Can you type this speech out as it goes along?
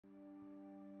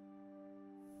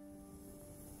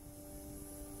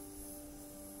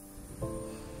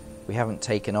We haven't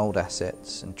taken old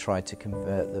assets and tried to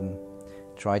convert them,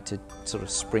 tried to sort of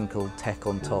sprinkle tech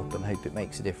on top and hope it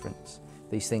makes a difference.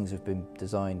 These things have been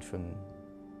designed from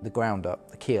the ground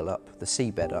up, the keel up, the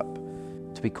seabed up,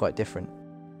 to be quite different.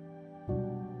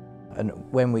 And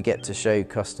when we get to show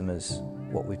customers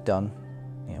what we've done,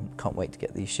 can't wait to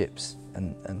get these ships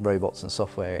and robots and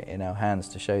software in our hands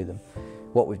to show them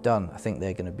what we've done. I think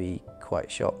they're going to be quite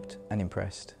shocked and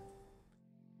impressed.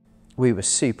 We were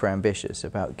super ambitious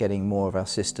about getting more of our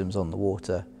systems on the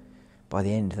water by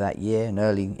the end of that year and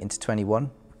early into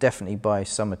 21. Definitely by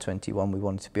summer 21 we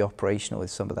wanted to be operational with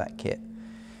some of that kit.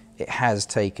 It has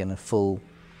taken a full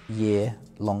year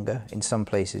longer, in some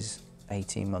places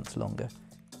 18 months longer.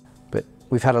 But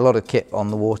we've had a lot of kit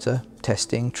on the water,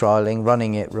 testing, trialling,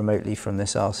 running it remotely from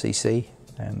this RCC.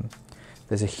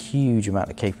 There's a huge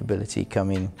amount of capability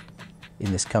coming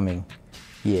in this coming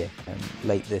year.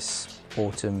 Late this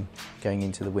autumn, going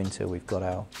into the winter, we've got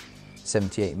our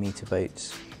 78-metre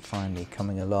boats finally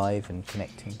coming alive and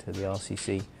connecting to the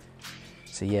RCC.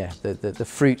 So yeah, the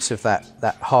fruits of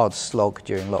that hard slog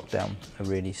during lockdown are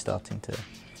really starting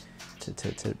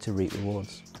to reap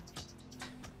rewards.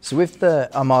 So with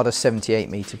the Armada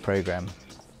 78-metre programme,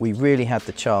 we really had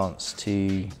the chance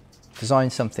to design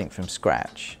something from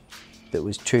scratch that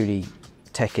was truly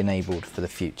tech-enabled for the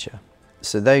future.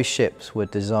 So those ships were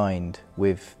designed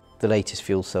with the latest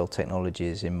fuel cell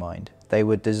technologies in mind. They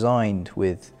were designed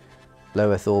with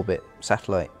low Earth orbit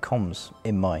satellite comms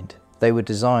in mind. They were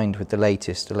designed with the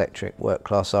latest electric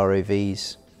work-class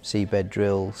ROVs, seabed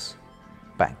drills,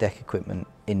 back deck equipment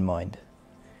in mind.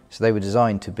 So they were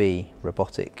designed to be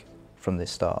robotic from the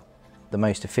start. The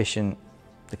most efficient,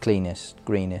 the cleanest,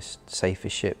 greenest,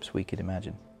 safest ships we could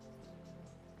imagine.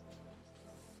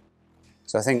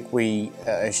 So I think we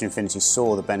at Ocean Infinity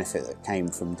saw the benefit that came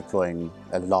from deploying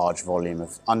a large volume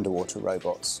of underwater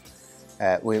robots.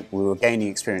 We were gaining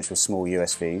experience with small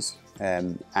USVs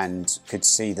and could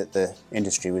see that the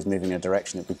industry was moving in a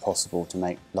direction that would be possible to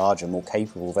make larger, more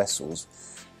capable vessels,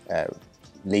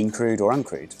 lean crewed or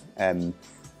uncrewed. And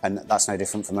that's no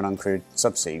different from an uncrewed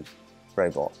subsea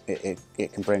robot.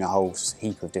 It can bring a whole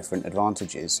heap of different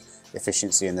advantages: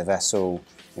 efficiency in the vessel,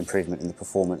 improvement in the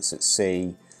performance at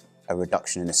sea, a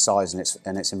reduction in its size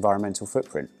and its environmental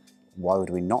footprint. Why would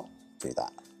we not do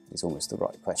that? Is almost the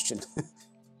right question.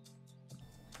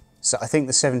 So I think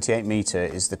the 78-metre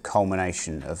is the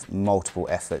culmination of multiple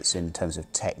efforts in terms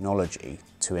of technology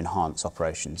to enhance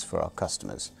operations for our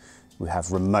customers. We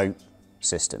have remote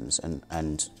systems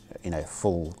and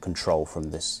full control from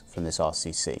this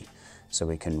RCC, so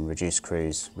we can reduce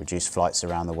crews, reduce flights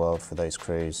around the world for those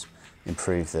crews,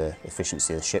 improve the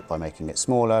efficiency of the ship by making it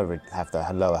smaller, have the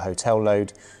lower hotel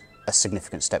load, a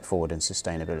significant step forward in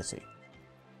sustainability.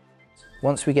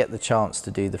 Once we get the chance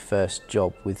to do the first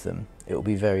job with them, it will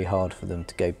be very hard for them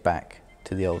to go back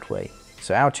to the old way.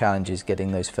 So our challenge is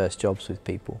getting those first jobs with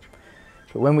people.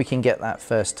 But when we can get that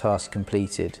first task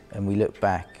completed and we look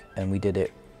back and we did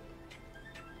it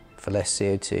for less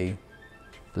CO2,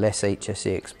 less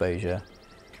HSE exposure,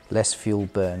 less fuel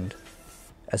burned,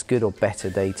 as good or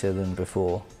better data than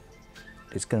before,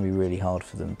 it's going to be really hard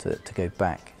for them to go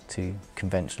back to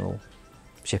conventional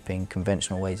shipping,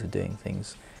 conventional ways of doing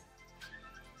things.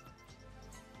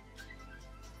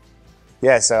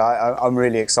 Yeah, so I'm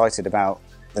really excited about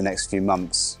the next few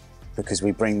months because we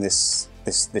bring this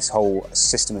whole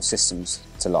system of systems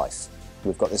to life.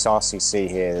 We've got this RCC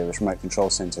here, the Remote Control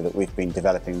Centre, that we've been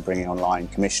developing, bringing online,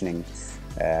 commissioning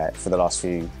for the last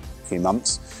few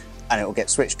months, and it will get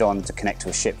switched on to connect to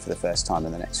a ship for the first time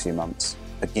in the next few months,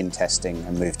 begin testing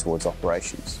and move towards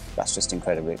operations. That's just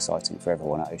incredibly exciting for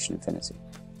everyone at Ocean Infinity.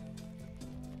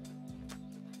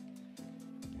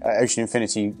 Ocean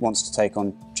Infinity wants to take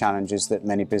on challenges that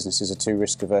many businesses are too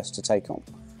risk averse to take on.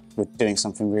 We're doing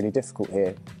something really difficult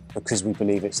here because we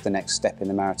believe it's the next step in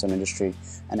the maritime industry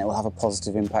and it will have a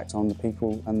positive impact on the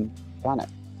people and the planet.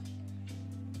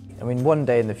 I mean, one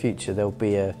day in the future there'll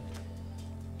be a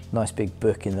nice big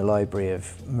book in the library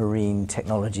of marine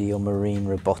technology or marine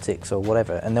robotics or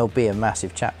whatever, and there'll be a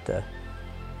massive chapter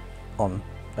on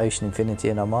Ocean Infinity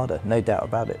and Armada, no doubt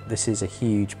about it. This is a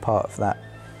huge part of that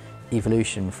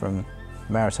evolution from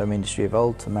maritime industry of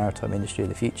old to maritime industry of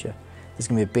the future. There's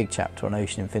going to be a big chapter on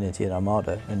Ocean Infinity and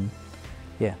Armada, and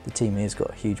yeah, the team here's got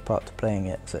a huge part to play in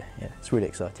it, so yeah, it's really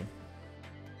exciting.